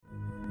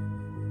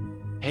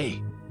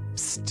Hey,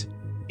 psst,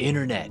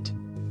 internet.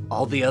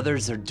 All the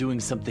others are doing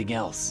something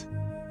else.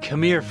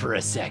 Come here for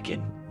a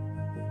second.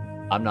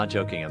 I'm not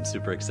joking. I'm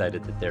super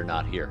excited that they're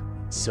not here.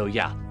 So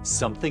yeah,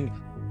 something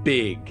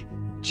big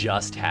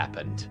just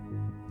happened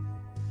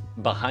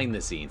behind the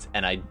scenes,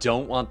 and I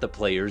don't want the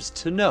players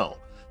to know.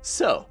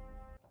 So,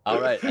 all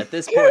right, at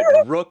this point,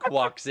 Rook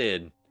walks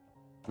in.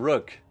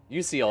 Rook,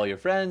 you see all your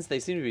friends. They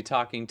seem to be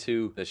talking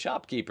to the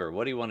shopkeeper.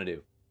 What do you want to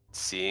do?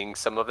 Seeing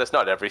some of this,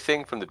 not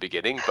everything from the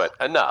beginning, but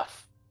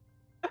enough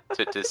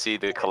to see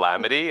the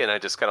calamity, and I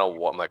just kind of,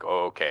 I'm like,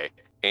 oh, okay.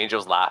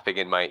 Angel's laughing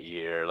in my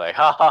ear, like,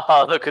 ha ha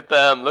ha, look at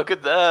them.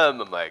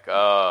 I'm like,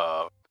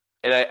 oh.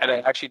 And I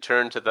actually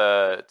turned to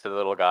the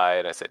little guy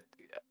and I said,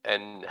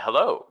 and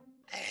hello.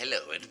 Hello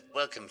and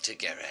welcome to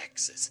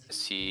Garaxis.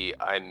 See,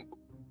 I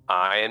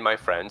and my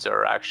friends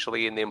are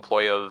actually in the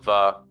employ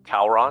of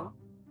Calron,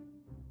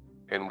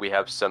 and we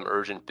have some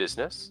urgent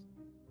business.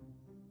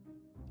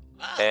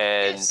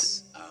 And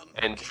yes.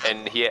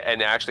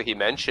 and actually he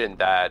mentioned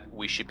that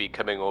we should be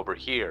coming over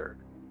here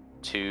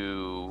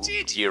to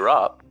gear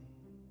up.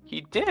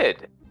 He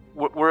did.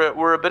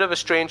 We're a bit of a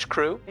strange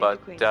crew,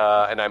 but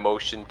and I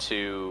motioned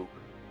to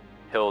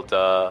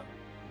Hilda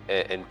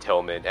and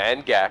Tillman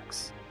and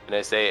Gex, and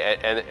I say,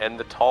 and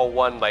the tall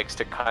one likes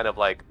to kind of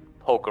like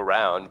poke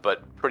around,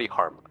 but pretty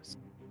harmless.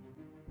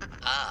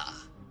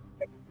 Ah,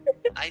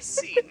 I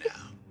see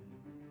now.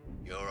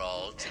 You're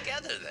all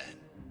together then.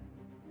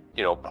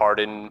 You know,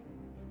 pardon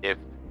if,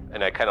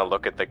 and I kind of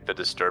look at like the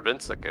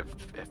disturbance, like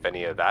if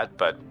any of that,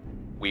 but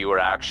we were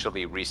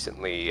actually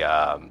recently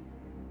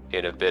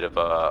in a bit of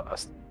a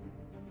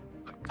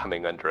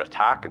coming under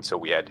attack, and so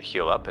we had to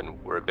heal up,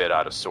 and we're a bit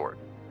out of sort.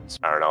 So,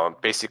 I don't know. I'm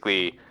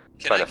basically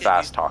trying to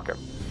fast talk him.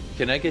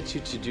 Can I get you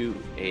to do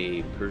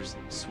a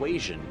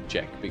persuasion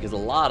check? Because a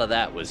lot of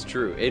that was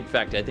true. In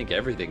fact, I think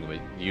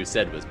everything you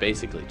said was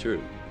basically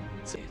true.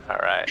 So, all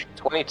right,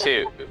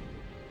 22.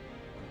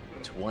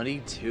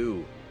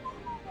 22.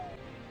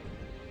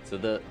 So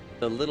the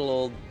little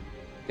old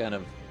kind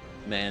of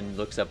man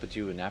looks up at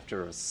you, and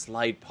after a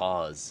slight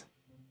pause,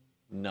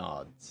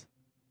 nods.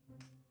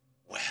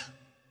 Well,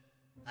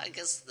 I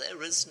guess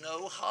there is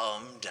no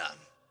harm done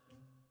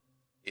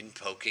in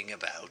poking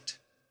about.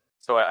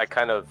 So I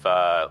kind of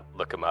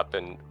look him up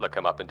and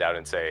down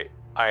and say,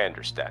 I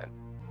understand.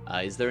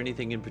 Is there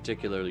anything in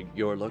particular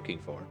you're looking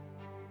for?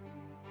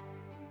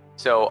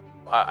 So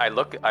I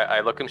look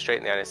him straight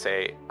in the eye and I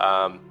say,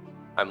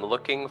 I'm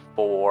looking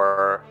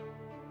for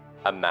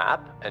a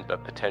map and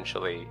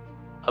potentially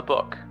a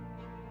book.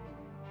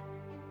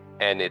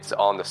 And it's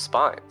on the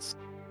spines.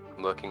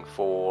 I'm looking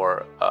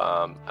for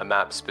a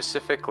map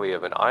specifically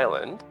of an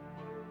island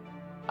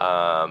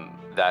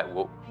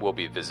that we'll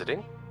be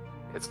visiting.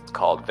 It's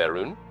called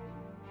Verun.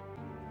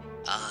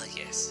 Ah,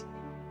 yes.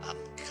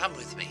 Come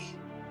with me.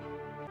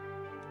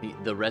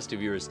 The rest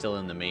of you are still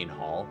in the main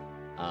hall,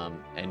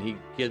 and he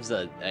gives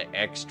an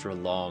extra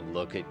long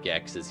look at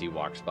Gex as he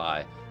walks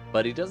by,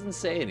 but he doesn't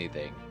say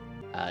anything.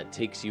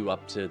 Takes you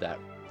up to that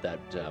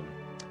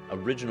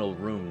original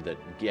room that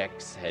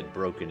Gex had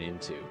broken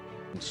into.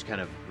 Just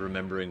kind of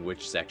remembering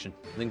which section.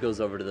 And then goes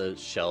over to the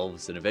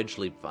shelves and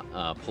eventually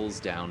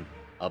pulls down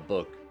a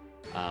book.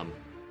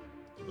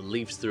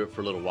 Leafs through it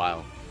for a little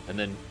while, and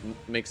then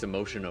makes a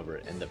motion over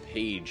it, and the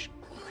page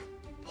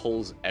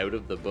pulls out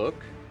of the book,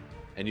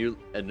 and you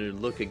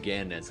look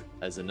again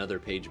as another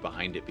page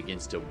behind it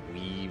begins to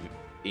weave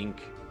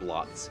ink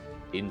blots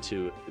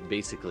into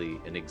basically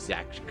an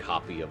exact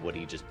copy of what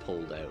he just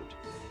pulled out,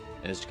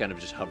 and it's kind of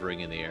just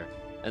hovering in the air.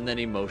 And then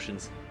he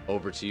motions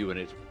over to you, and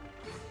it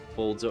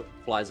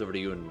flies over to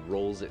you and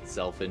rolls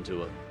itself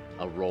into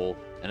a roll,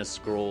 and a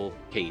scroll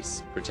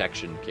case,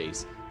 protection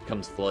case,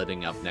 comes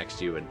flooding up next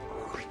to you and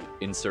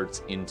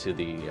inserts into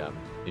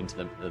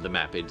the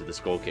map, into the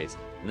scroll case,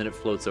 and then it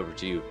floats over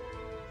to you.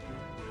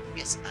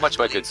 Yes, much,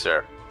 my good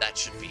sir. That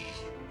should be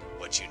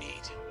what you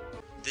need.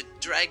 The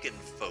dragon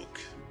folk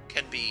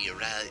can be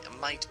a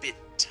mite bit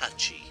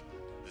touchy,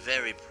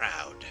 very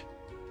proud,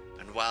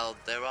 and while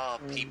there are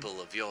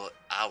people of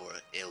our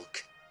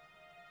ilk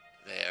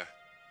there,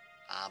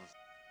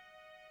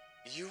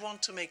 you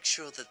want to make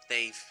sure that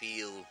they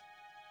feel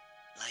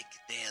like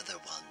they're the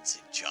ones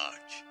in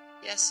charge.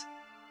 Yes?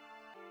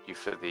 You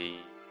for the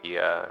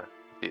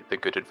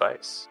good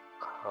advice.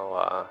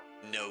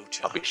 No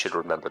charge. We should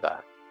remember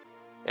that.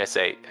 And I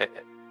say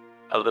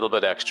a little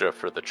bit extra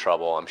for the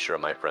trouble I'm sure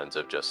my friends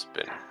have just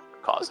been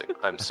causing.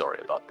 I'm sorry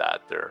about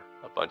that. They're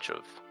a bunch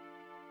of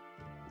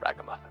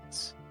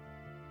ragamuffins.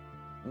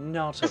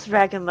 This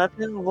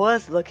ragamuffin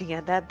was looking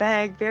at that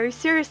bag very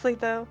seriously,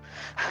 though.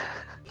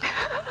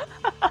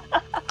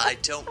 I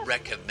don't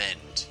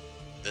recommend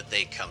that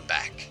they come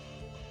back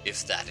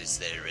if that is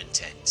their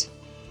intent.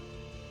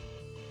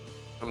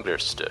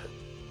 Understood.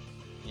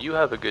 You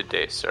have a good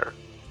day, sir.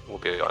 We'll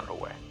be on our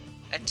way.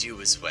 And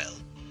you as well.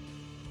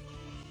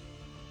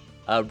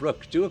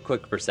 Rook, do a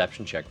quick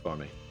perception check for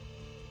me.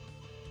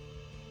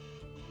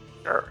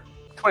 Sure.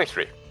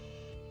 23.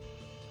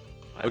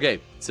 Okay,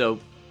 so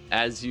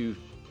as you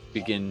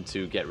begin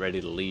to get ready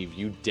to leave,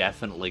 you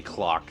definitely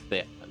clock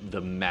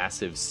the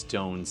massive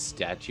stone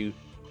statue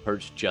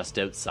perched just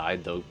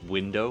outside the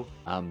window.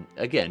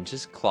 Again,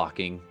 just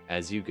clocking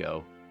as you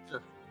go.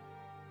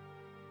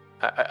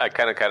 I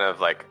kind of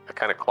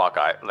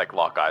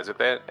lock eyes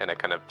with it, and I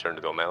kind of turn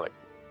to the old man like,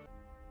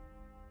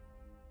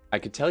 I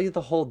could tell you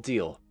the whole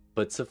deal,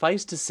 but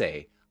suffice to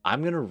say,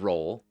 I'm gonna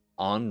roll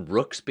on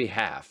Rook's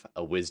behalf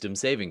a wisdom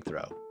saving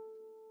throw.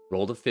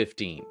 Rolled a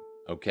 15.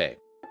 Okay.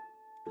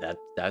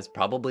 That's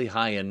probably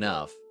high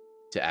enough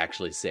to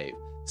actually save.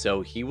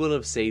 So he will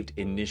have saved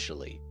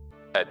initially.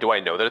 Do I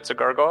know that it's a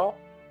gargoyle?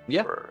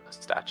 Yeah. Or a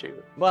statue?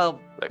 Well,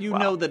 you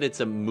know that it's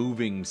a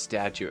moving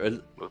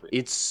statue. Moving.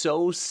 It's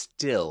so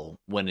still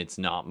when it's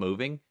not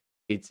moving.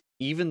 It's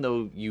even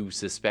though you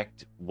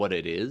suspect what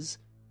it is,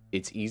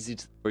 it's easy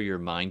for your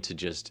mind to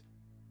just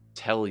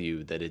tell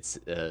you that it's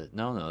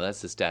no,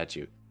 that's a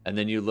statue. And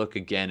then you look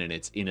again and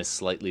it's in a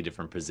slightly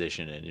different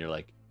position and you're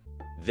like,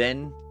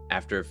 then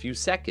after a few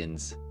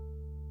seconds,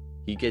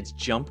 he gets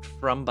jumped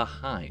from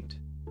behind.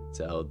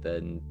 So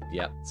then,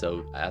 yeah,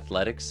 so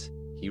athletics,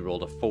 he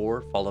rolled a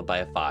 4 followed by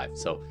a 5.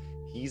 So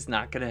he's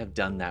not going to have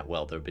done that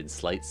well. There have been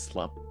slight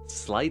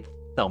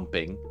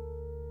thumping,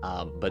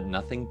 but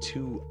nothing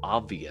too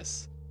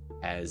obvious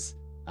as,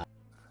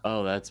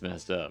 oh, that's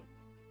messed up.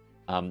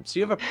 So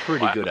you have a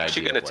pretty good idea. I'm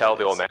actually going to tell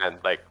the old man,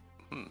 like,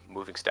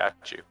 moving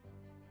statue.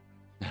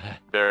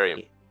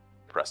 Very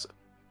impressive.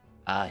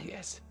 Ah,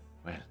 yes.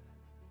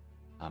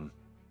 Well,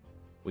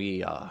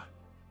 we are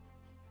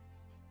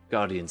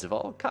guardians of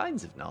all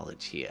kinds of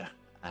knowledge here.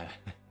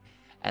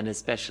 And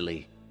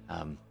especially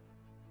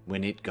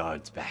when it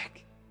guards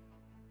back.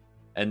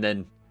 And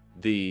then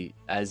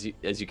as you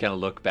kind of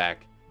look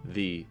back,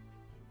 the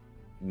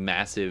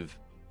massive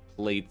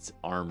plates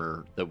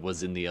armor that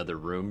was in the other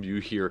room, you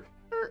hear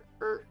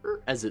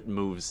as it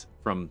moves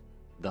from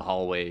the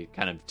hallway,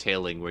 kind of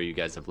tailing where you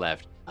guys have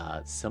left.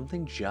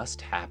 Something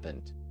just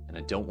happened, and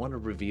I don't want to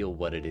reveal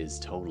what it is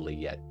totally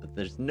yet, but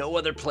there's no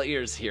other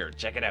players here.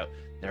 Check it out.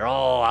 They're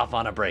all off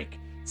on a break.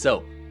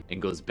 So,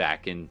 and goes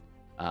back in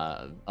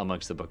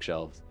amongst the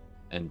bookshelves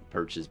and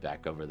perches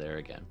back over there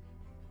again.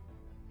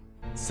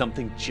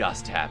 Something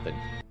just happened,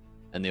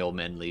 and the old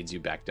man leads you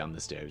back down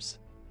the stairs.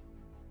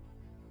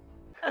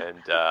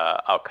 And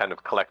I'll kind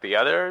of collect the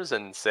others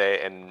and say,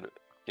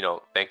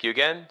 thank you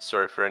again.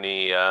 Sorry for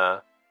any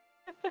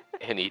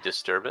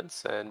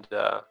disturbance, and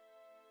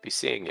be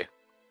seeing you.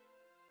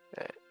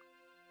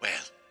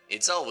 Well,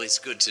 it's always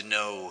good to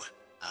know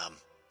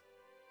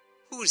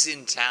who's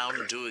in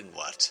town doing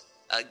what.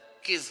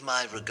 Give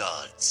my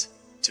regards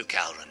to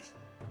Calren.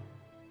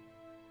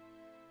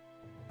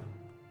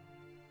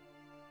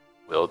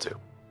 Will do.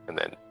 And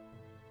then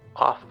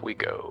off we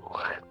go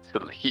to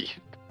leave.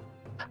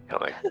 I'm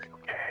like,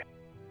 okay,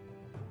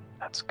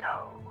 let's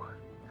go.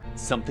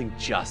 Something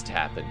just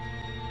happened,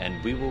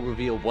 and we will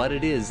reveal what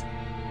it is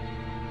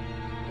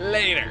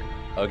later.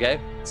 Okay?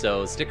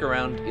 So stick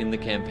around in the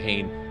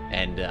campaign,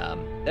 and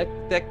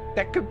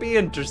that could be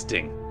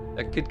interesting.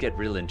 That could get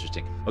real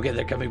interesting. Okay,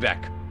 they're coming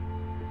back.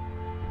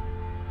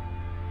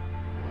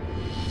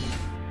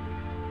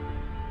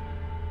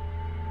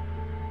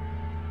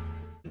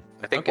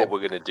 I think what we're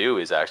going to do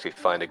is actually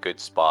find a good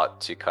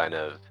spot to kind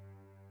of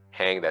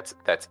hang that's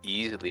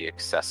easily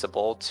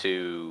accessible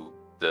to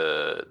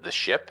the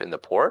ship in the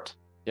port.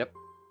 Yep.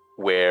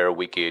 Where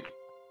we could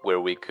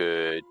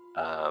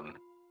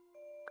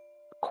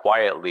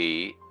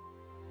quietly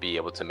be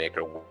able to make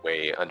our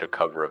way under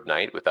cover of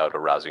night without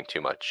arousing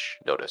too much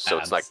notice. So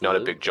it's like not a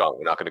big jaunt.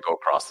 We're not going to go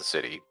across the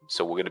city.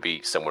 So we're going to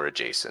be somewhere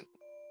adjacent.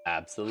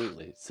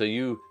 Absolutely. So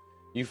you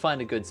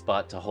find a good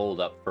spot to hold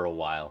up for a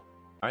while.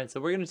 All right,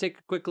 so we're going to take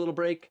a quick little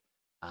break,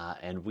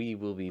 and we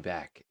will be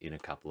back in a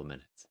couple of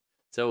minutes.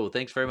 So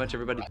thanks very much,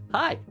 everybody.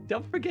 Hi,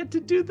 don't forget to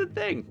do the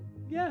thing.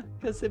 Yeah,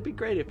 because it'd be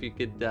great if you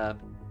could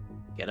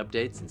get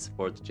updates and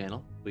support the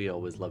channel. We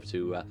always love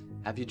to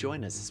have you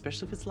join us,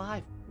 especially if it's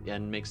live,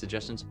 and make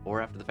suggestions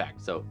or after the fact.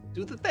 So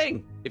do the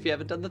thing if you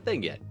haven't done the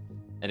thing yet.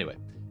 Anyway,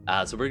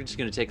 so we're just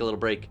going to take a little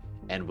break,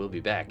 and we'll be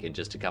back in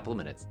just a couple of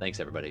minutes.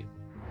 Thanks, everybody.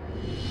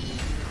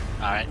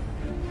 All right.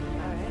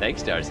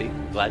 Thanks, Darcy.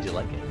 Glad you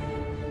like it.